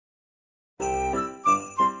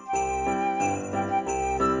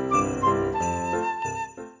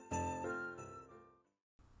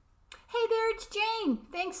morning.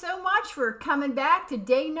 Thanks so much for coming back to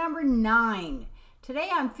day number 9. Today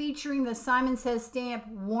I'm featuring the Simon Says Stamp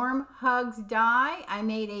Warm Hugs die. I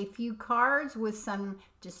made a few cards with some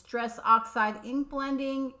Distress Oxide ink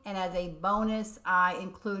blending, and as a bonus I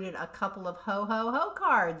included a couple of HoHoHo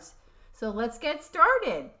cards. So let's get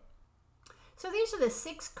started. So these are the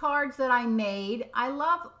 6 cards that I made. I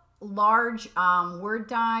love large word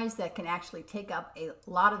dies that can actually take up a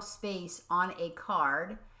lot of space on a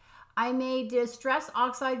card. I made Distress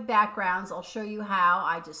Oxide backgrounds. I'll show you how.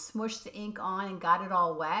 I just smushed the ink on and got it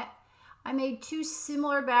all wet. I made 2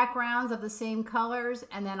 similar backgrounds of the same colors,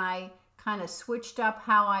 and then I kind of switched up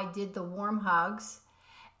how I did the warm hugs.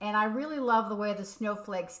 And I really love the way the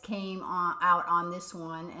snowflakes came out on this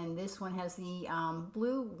one, and this one has the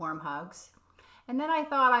blue warm hugs. And then I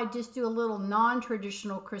thought I'd just do a little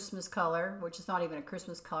non-traditional Christmas color, which is not even a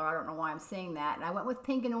Christmas color. I don't know why I'm saying that. And I went with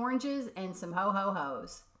pink and oranges and some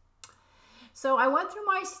HoHoHos. So I went through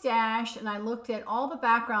my stash and I looked at all the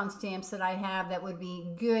background stamps that I have that would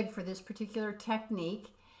be good for this particular technique.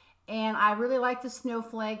 And I really like the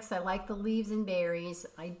snowflakes. I like the leaves and berries.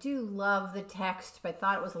 I do love the text, but I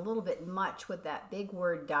thought it was a little bit much with that big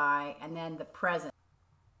word die and then the present.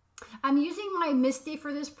 I'm using my Misty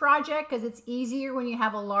for this project because it's easier when you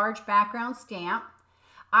have a large background stamp.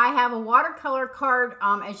 I have a watercolor card,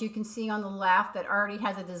 as you can see on the left, that already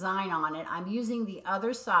has a design on it. I'm using the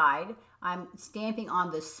other side. I'm stamping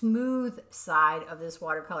on the smooth side of this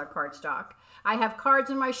watercolor cardstock. I have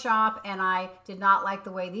cards in my shop and I did not like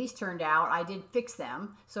the way these turned out. I did fix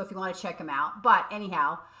them, so if you want to check them out. But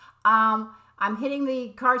anyhow, I'm hitting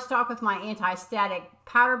the cardstock with my anti-static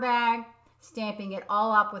powder bag, stamping it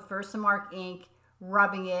all up with Versamark ink,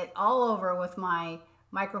 rubbing it all over with my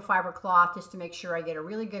microfiber cloth just to make sure I get a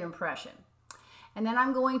really good impression. And then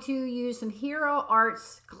I'm going to use some Hero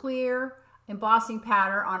Arts clear embossing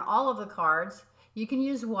powder on all of the cards. You can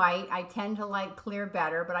use white. I tend to like clear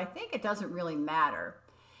better, but I think it doesn't really matter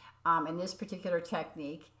in this particular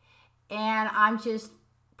technique. And I'm just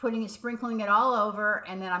sprinkling it all over,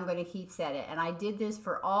 and then I'm going to heat set it. And I did this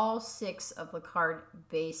for all 6 of the card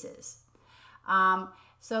bases.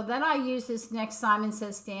 So then I used this next Simon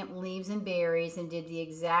Says Stamp Leaves and Berries and did the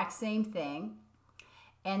exact same thing.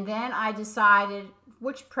 And then I decided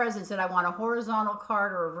which presents did I want, a horizontal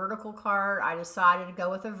card or a vertical card. I decided to go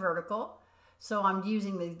with a vertical. So I'm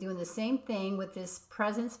doing the same thing with this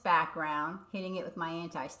presents background, hitting it with my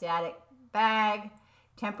anti-static bag,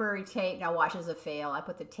 temporary tape. Now watch as a fail. I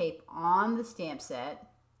put the tape on the stamp set,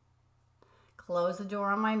 close the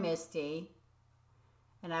door on my Misty,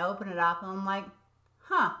 and I open it up and I'm like,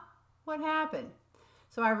 huh, what happened?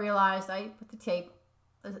 So I realized I put the tape,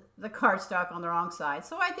 the cardstock on the wrong side.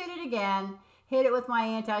 So I did it again, hit it with my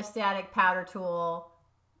anti-static powder tool,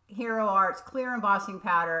 Hero Arts clear embossing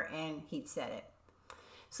powder, and heat set it.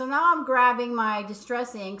 So now I'm grabbing my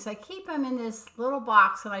Distress inks. I keep them in this little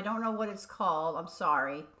box and I don't know what it's called, I'm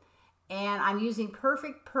sorry. And I'm using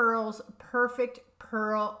Perfect Pearl's Perfect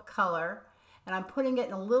Pearl color, and I'm putting it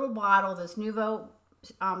in a little bottle, this Nuvo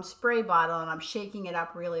spray bottle, and I'm shaking it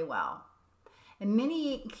up really well. And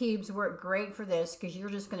mini ink cubes work great for this because you're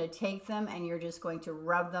just going to take them and you're just going to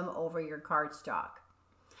rub them over your cardstock.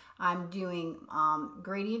 I'm doing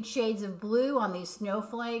gradient shades of blue on these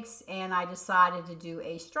snowflakes, and I decided to do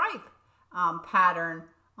a stripe pattern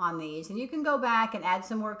on these. And you can go back and add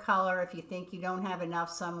some more color if you think you don't have enough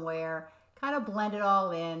somewhere. Kind of blend it all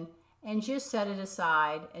in and just set it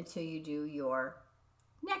aside until you do your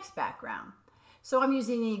next background. So I'm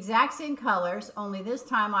using the exact same colors, only this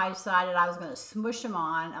time I decided I was going to smush them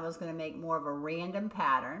on. I was going to make more of a random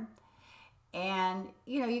pattern. And,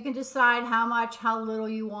 you know, you can decide how much, how little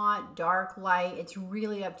you want, dark, light. It's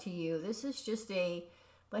really up to you. This is just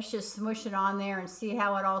let's just smush it on there and see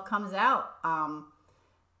how it all comes out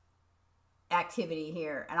activity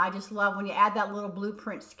here. And I just love when you add that little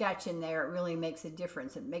blueprint sketch in there, it really makes a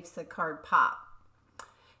difference. It makes the card pop.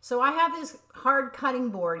 So I have this hard cutting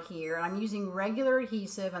board here, and I'm using regular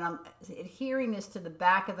adhesive, and I'm adhering this to the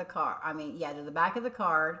back of the card. To the back of the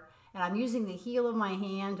card, and I'm using the heel of my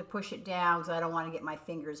hand to push it down because I don't want to get my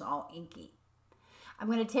fingers all inky. I'm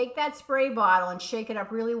going to take that spray bottle and shake it up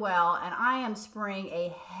really well, and I am spraying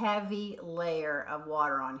a heavy layer of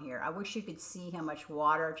water on here. I wish you could see how much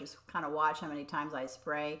water. Just kind of watch how many times I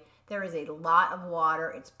spray. There is a lot of water.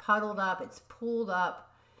 It's puddled up. It's pooled up.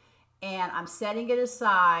 And I'm setting it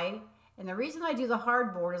aside. And the reason I do the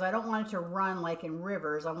hardboard is I don't want it to run like in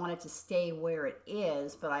rivers. I want it to stay where it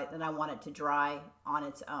is, but then I want it to dry on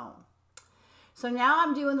its own. So now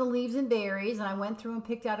I'm doing the leaves and berries, and I went through and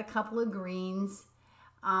picked out a couple of greens.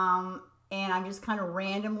 And I'm just kind of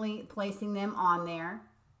randomly placing them on there.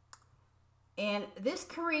 And this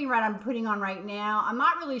green red I'm putting on right now, I'm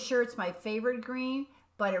not really sure it's my favorite green,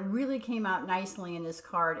 but it really came out nicely in this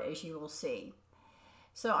card, as you will see.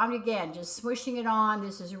 So I'm, again, just swishing it on.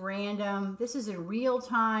 This is random. This is in real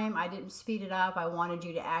time. I didn't speed it up. I wanted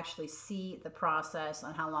you to actually see the process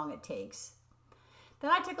on how long it takes.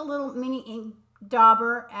 Then I took a little mini ink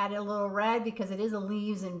dauber, added a little red because it is a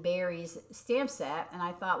leaves and berries stamp set. And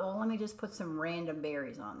I thought, well, let me just put some random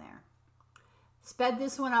berries on there. Sped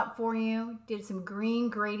this one up for you, did some green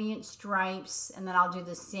gradient stripes, and then I'll do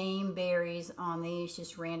the same berries on these,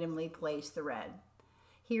 just randomly place the red.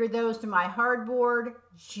 Here those to my hardboard,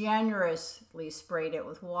 generously sprayed it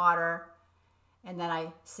with water, and then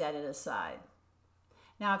I set it aside.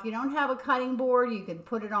 Now, if you don't have a cutting board, you can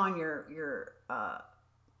put it on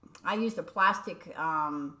I used a plastic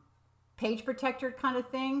page protector kind of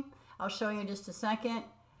thing. I'll show you in just a second.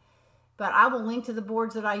 But I will link to the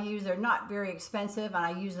boards that I use. They're not very expensive, and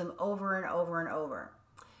I use them over and over and over.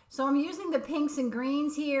 So I'm using the pinks and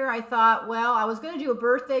greens here. I thought, well, I was going to do a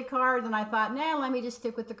birthday card, and I thought, nah, let me just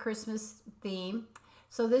stick with the Christmas theme.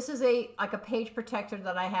 So this is like a page protector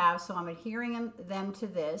that I have, so I'm adhering them to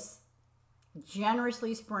this,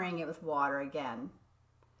 generously spraying it with water again.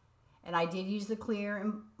 And I did use the clear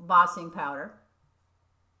embossing powder.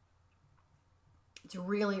 It's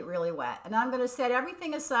really, really wet. And I'm going to set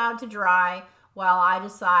everything aside to dry while I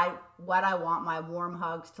decide what I want my warm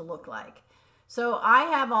hugs to look like. So I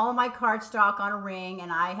have all of my cardstock on a ring, and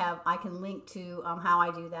I can link to how I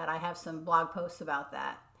do that. I have some blog posts about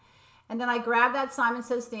that. And then I grabbed that Simon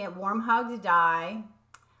Says Stamp Warm Hugs die.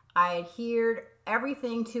 I adhered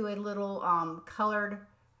everything to a little colored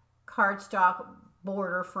cardstock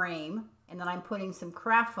border frame. And then I'm putting some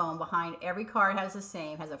craft foam behind. Every card has the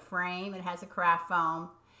same, has a frame, it has a craft foam.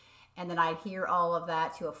 And then I adhere all of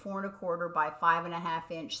that to a 4 1/4 by 5.5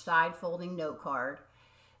 inch side folding note card.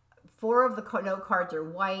 4 of the note cards are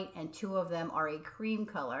white and 2 of them are a cream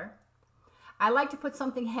color. I like to put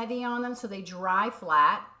something heavy on them so they dry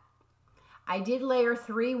flat. I did layer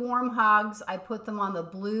 3 warm hugs. I put them on the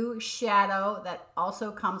blue shadow that also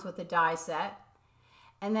comes with the die set.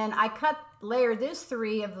 And then I layer this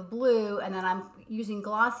 3 of the blue, and then I'm using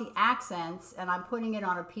glossy accents, and I'm putting it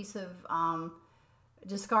on a piece of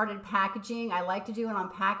discarded packaging. I like to do it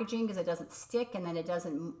on packaging because it doesn't stick, and then it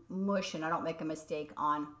doesn't mush, and I don't make a mistake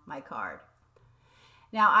on my card.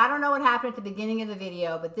 Now, I don't know what happened at the beginning of the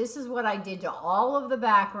video, but this is what I did to all of the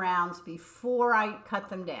backgrounds before I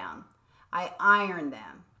cut them down. I ironed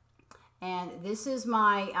them. And this is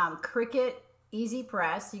my Cricut Easy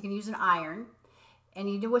Press. You can use an iron. And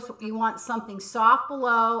you want something soft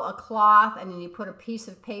below, a cloth, and then you put a piece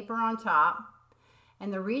of paper on top.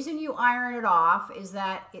 And the reason you iron it off is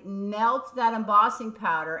that it melts that embossing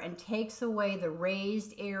powder and takes away the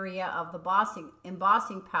raised area of the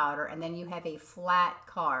embossing powder, and then you have a flat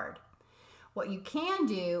card. What you can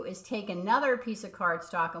do is take another piece of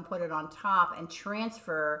cardstock and put it on top and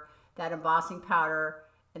transfer that embossing powder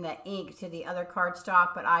and that ink to the other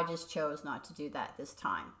cardstock, but I just chose not to do that this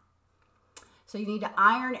time. So you need to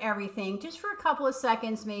iron everything just for a couple of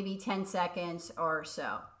seconds, maybe 10 seconds or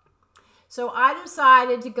so. So I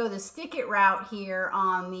decided to go the stick it route here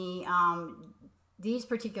on these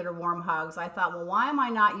particular warm hugs. I thought, well, why am I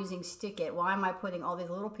not using stick it? Why am I putting all these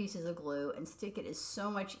little pieces of glue? And stick it is so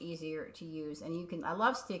much easier to use. And I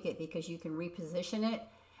love stick it because you can reposition it.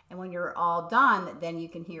 And when you're all done, then you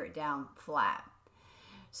can hear it down flat.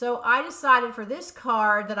 So I decided for this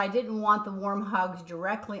card that I didn't want the warm hugs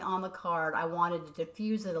directly on the card. I wanted to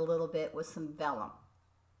diffuse it a little bit with some vellum.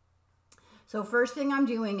 So first thing I'm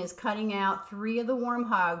doing is cutting out 3 of the warm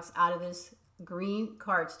hugs out of this green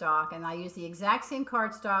cardstock. And I use the exact same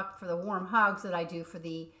cardstock for the warm hugs that I do for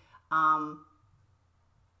the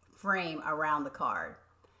frame around the card.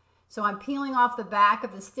 So I'm peeling off the back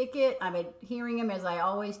of the stick it. I'm adhering them as I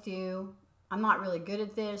always do. I'm not really good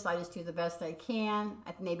at this. I just do the best I can.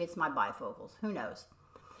 Maybe it's my bifocals. Who knows?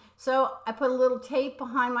 So I put a little tape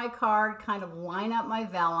behind my card, kind of line up my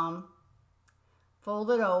vellum,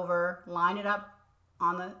 fold it over, line it up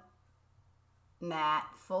on the mat,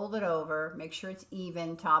 fold it over, make sure it's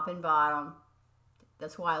even, top and bottom.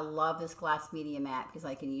 That's why I love this glass media mat, because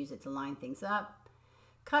I can use it to line things up.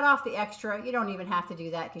 Cut off the extra. You don't even have to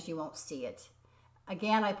do that because you won't see it.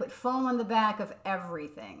 Again, I put foam on the back of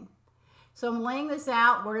everything. So I'm laying this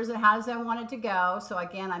out. How does I want it to go? So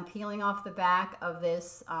again, I'm peeling off the back of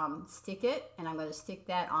this stick it, and I'm going to stick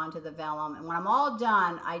that onto the vellum. And when I'm all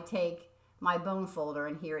done, I take my bone folder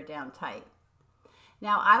and adhere it down tight.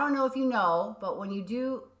 Now, I don't know if you know, but when you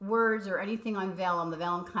do words or anything on vellum, the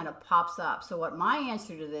vellum kind of pops up. So what my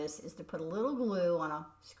answer to this is to put a little glue on a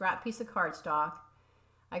scrap piece of cardstock.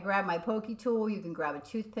 I grab my pokey tool. You can grab a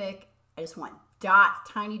toothpick. I just want dots,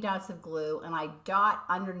 tiny dots of glue, and I dot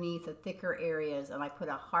underneath the thicker areas, and I put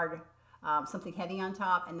a hard, something heavy on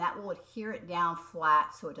top, and that will adhere it down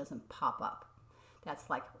flat so it doesn't pop up. That's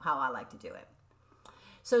like how I like to do it.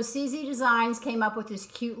 So CZ Designs came up with this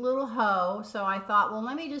cute little hoe, so I thought, well,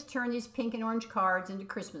 let me just turn these pink and orange cards into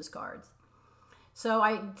Christmas cards. So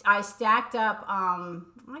I stacked up,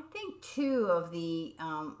 I think 2 of the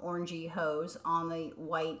orangey hoes on the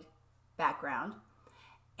white background.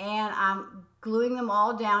 And I'm gluing them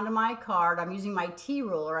all down to my card. I'm using my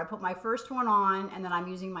T-ruler. I put my first one on, and then I'm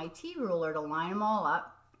using my T-ruler to line them all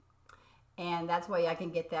up. And that's why I can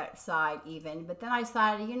get that side even. But then I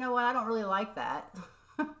decided, you know what, I don't really like that.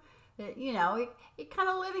 You know, you kind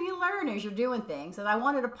of live and you learn as you're doing things. And I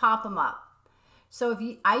wanted to pop them up. So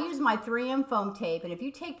I use my 3M foam tape, and if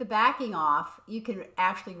you take the backing off, you can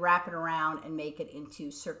actually wrap it around and make it into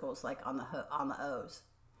circles like on the O's.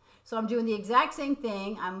 So I'm doing the exact same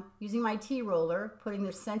thing. I'm using my T-ruler, putting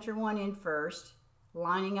the center one in first,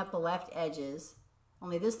 lining up the left edges.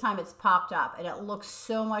 Only this time it's popped up, and it looks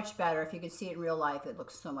so much better. If you could see it in real life, it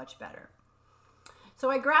looks so much better.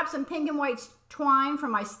 So I grabbed some pink and white twine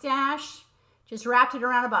from my stash, just wrapped it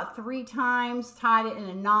around about 3 times, tied it in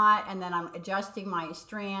a knot, and then I'm adjusting my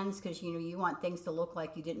strands because you know you want things to look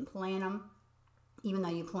like you didn't plan them, even though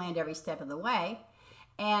you planned every step of the way.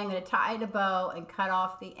 And I'm going to tie it a bow and cut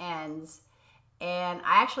off the ends. And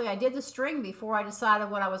I did the string before I decided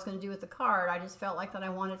what I was going to do with the card. I just felt like that I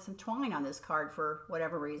wanted some twine on this card for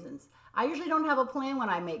whatever reasons. I usually don't have a plan when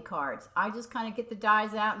I make cards. I just kind of get the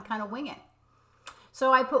dies out and kind of wing it.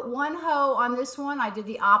 So I put 1 hoe on this one. I did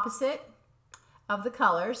the opposite of the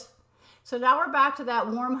colors. So now we're back to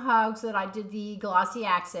that warm hugs that I did the glossy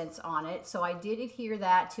accents on it. So I did adhere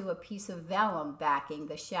that to a piece of vellum backing.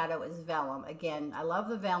 The shadow is vellum. Again, I love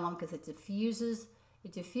the vellum because it diffuses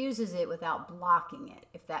it without blocking it,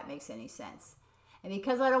 if that makes any sense. And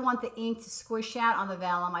because I don't want the ink to squish out on the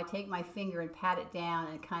vellum, I take my finger and pat it down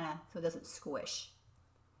and kind of so it doesn't squish.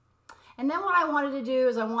 And then what I wanted to do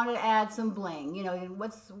is I wanted to add some bling. You know,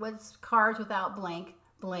 what's cards without blink?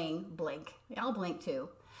 Bling, blink. I'll blink too.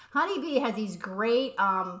 Honeybee has these great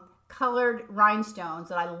colored rhinestones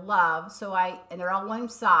that I love. And they're all one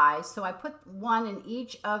size. So I put 1 in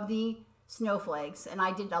each of the snowflakes, and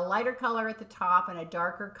I did a lighter color at the top and a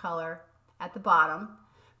darker color at the bottom.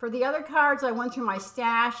 For the other cards, I went through my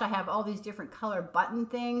stash. I have all these different color button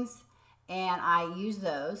things, and I use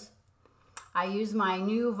those. I use my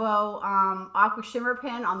Nuvo Aqua Shimmer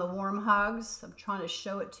pen on the warm hugs. I'm trying to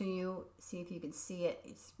show it to you, see if you can see it.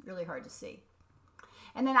 It's really hard to see.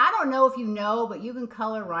 And then I don't know if you know, but you can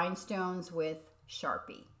color rhinestones with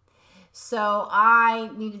Sharpie. So I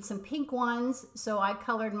needed some pink ones, so I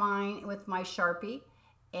colored mine with my Sharpie,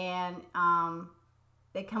 and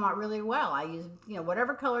they come out really well. I use, you know,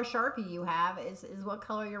 whatever color Sharpie you have is what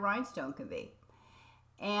color your rhinestone can be.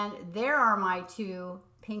 And there are my 2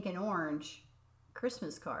 pink and orange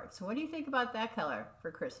Christmas cards. So what do you think about that color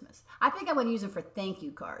for Christmas? I think I'm going to use them for thank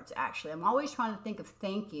you cards, actually. I'm always trying to think of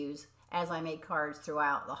thank yous as I make cards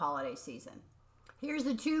throughout the holiday season. Here's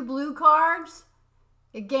the 2 blue cards.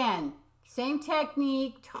 Again, same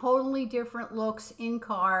technique, totally different looks in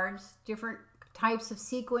cards, different types of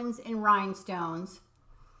sequins and rhinestones.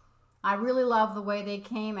 I really love the way they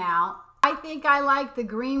came out. I think I like the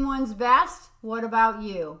green ones best. What about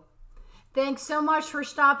you? Thanks so much for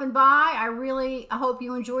stopping by. I hope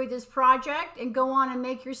you enjoyed this project, and go on and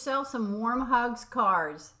make yourself some warm hugs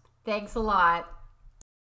cards. Thanks a lot.